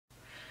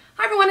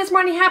everyone, it's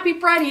Marnie. Happy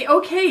Friday.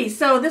 Okay,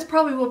 so this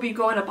probably will be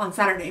going up on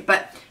Saturday,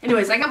 but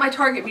anyways, I got my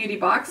Target beauty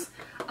box.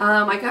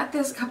 I got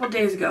this a couple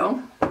days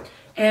ago,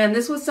 and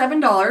this was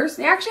 $7.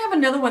 They actually have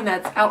another one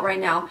that's out right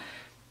now.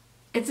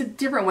 It's a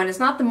different one. It's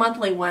not the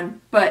monthly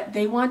one, but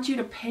they want you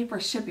to pay for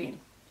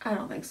shipping. I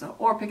don't think so.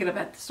 Or pick it up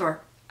at the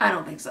store. I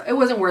don't think so. It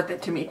wasn't worth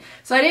it to me.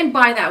 So I didn't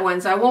buy that one,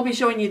 so I won't be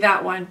showing you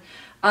that one.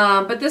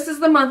 But this is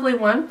the monthly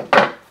one,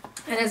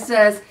 and it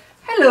says,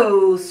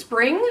 "Hello,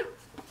 Spring."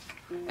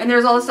 And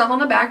there's all the stuff on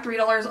the back,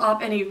 $3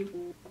 off any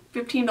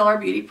 $15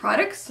 beauty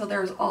products. So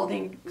there's all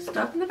the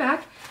stuff in the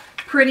back.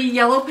 Pretty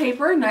yellow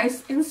paper,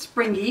 nice and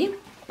springy.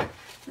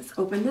 Let's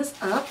open this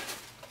up.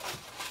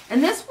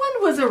 And this one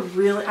was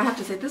I have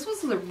to say, this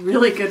was a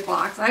really good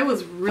box. I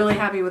was really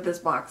happy with this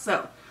box.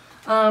 So,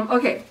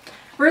 okay.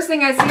 First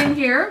thing I see in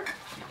here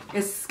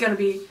is going to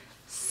be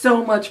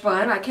so much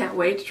fun. I can't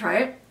wait to try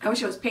it. I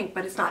wish it was pink,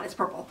 but it's not. It's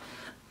purple.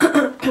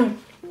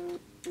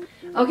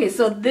 Okay,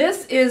 so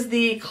this is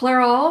the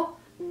Clairol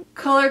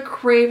Color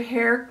Crave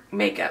Hair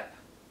Makeup.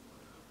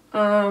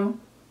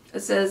 It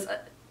says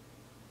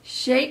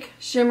Shake,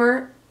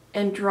 Shimmer,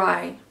 and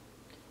Dry.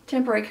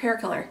 Temporary hair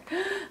color.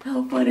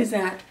 How fun is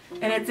that?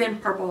 And it's in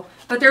purple.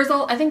 But there's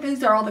I think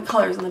these are all the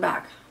colors in the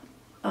back.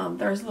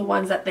 There's the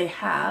ones that they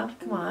have.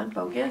 Come on,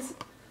 focus.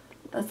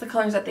 That's the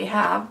colors that they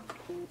have,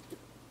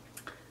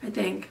 I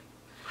think.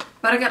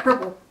 But I got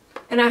purple,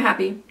 and I'm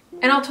happy.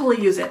 And I'll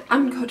totally use it.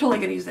 I'm totally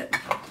going to use it.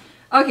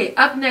 Okay,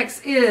 up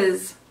next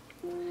is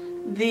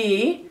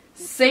the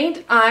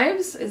St.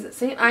 Ives. Is it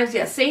St. Ives?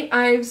 Yeah, St.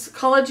 Ives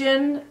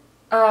Collagen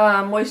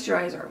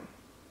Moisturizer.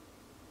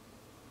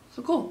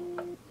 So cool.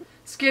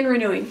 Skin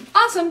renewing.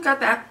 Awesome, got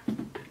that.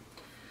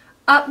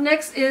 Up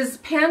next is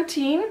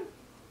Pantene.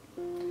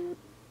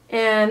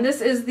 And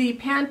this is the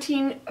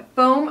Pantene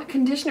Foam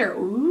Conditioner.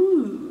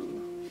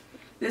 Ooh.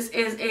 This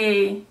is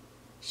a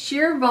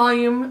sheer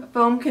volume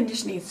foam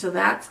conditioning, so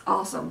that's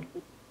awesome.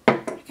 I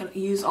can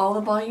use all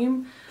the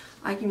volume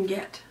I can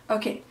get.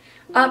 Okay,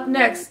 up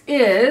next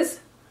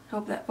is,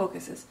 hope that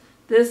focuses.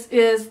 This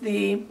is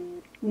the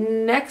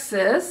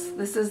Nexxus.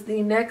 This is the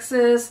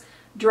Nexxus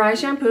Dry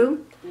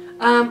Shampoo.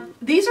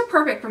 These are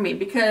perfect for me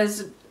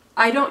because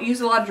I don't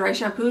use a lot of dry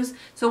shampoos.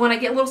 So when I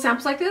get little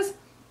samples like this,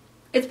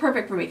 it's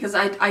perfect for me because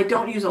I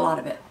don't use a lot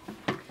of it.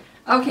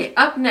 Okay,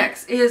 up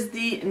next is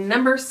the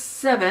number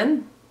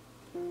 7.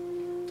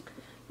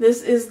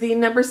 This is the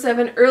number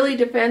 7 Early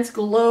Defense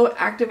Glow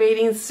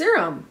Activating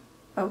Serum.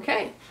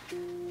 Okay,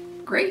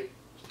 great.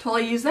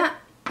 Totally use that.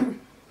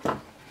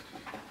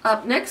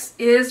 Up next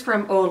is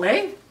from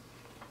Olay.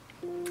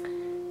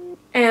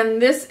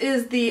 And this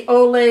is the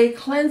Olay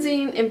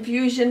Cleansing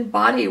Infusion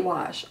Body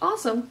Wash.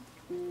 Awesome.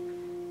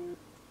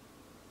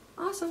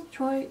 Awesome.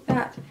 Try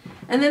that.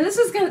 And then this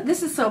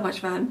is so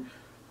much fun.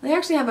 They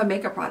actually have a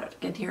makeup product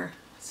in here.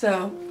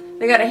 So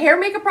they got a hair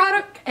makeup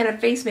product and a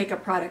face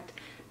makeup product.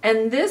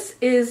 And this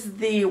is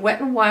the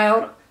Wet n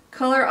Wild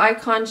Color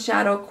Icon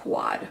Shadow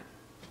Quad.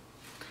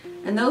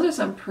 And those are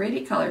some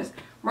pretty colors.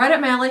 Right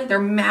up my alley. They're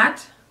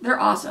matte. They're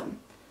awesome.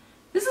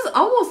 This is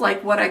almost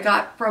like what I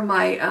got from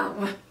my,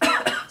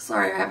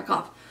 sorry, I have a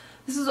cough.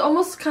 This is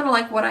almost kind of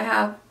like what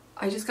I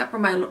just got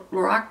from my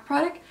Lorac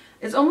product.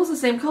 It's almost the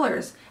same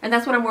colors. And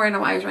that's what I'm wearing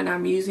on my eyes right now.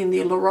 I'm using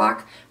the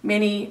Lorac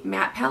Mini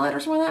Matte Palette or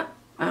something like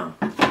that.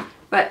 Oh.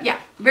 But yeah,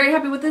 very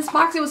happy with this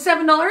box. It was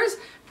 $7,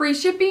 free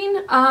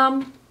shipping.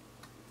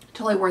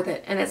 Totally worth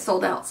it. And it's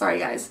sold out. Sorry,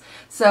 guys.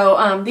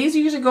 So these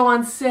usually go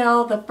on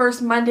sale the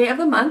first Monday of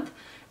the month.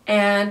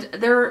 And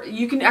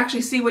you can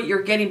actually see what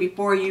you're getting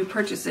before you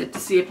purchase it to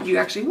see if you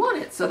actually want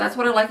it. So that's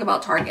what I like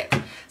about Target.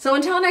 So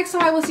until next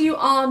time, I will see you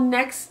all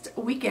next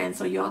weekend.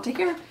 So you all take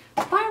care.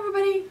 Bye,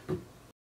 everybody.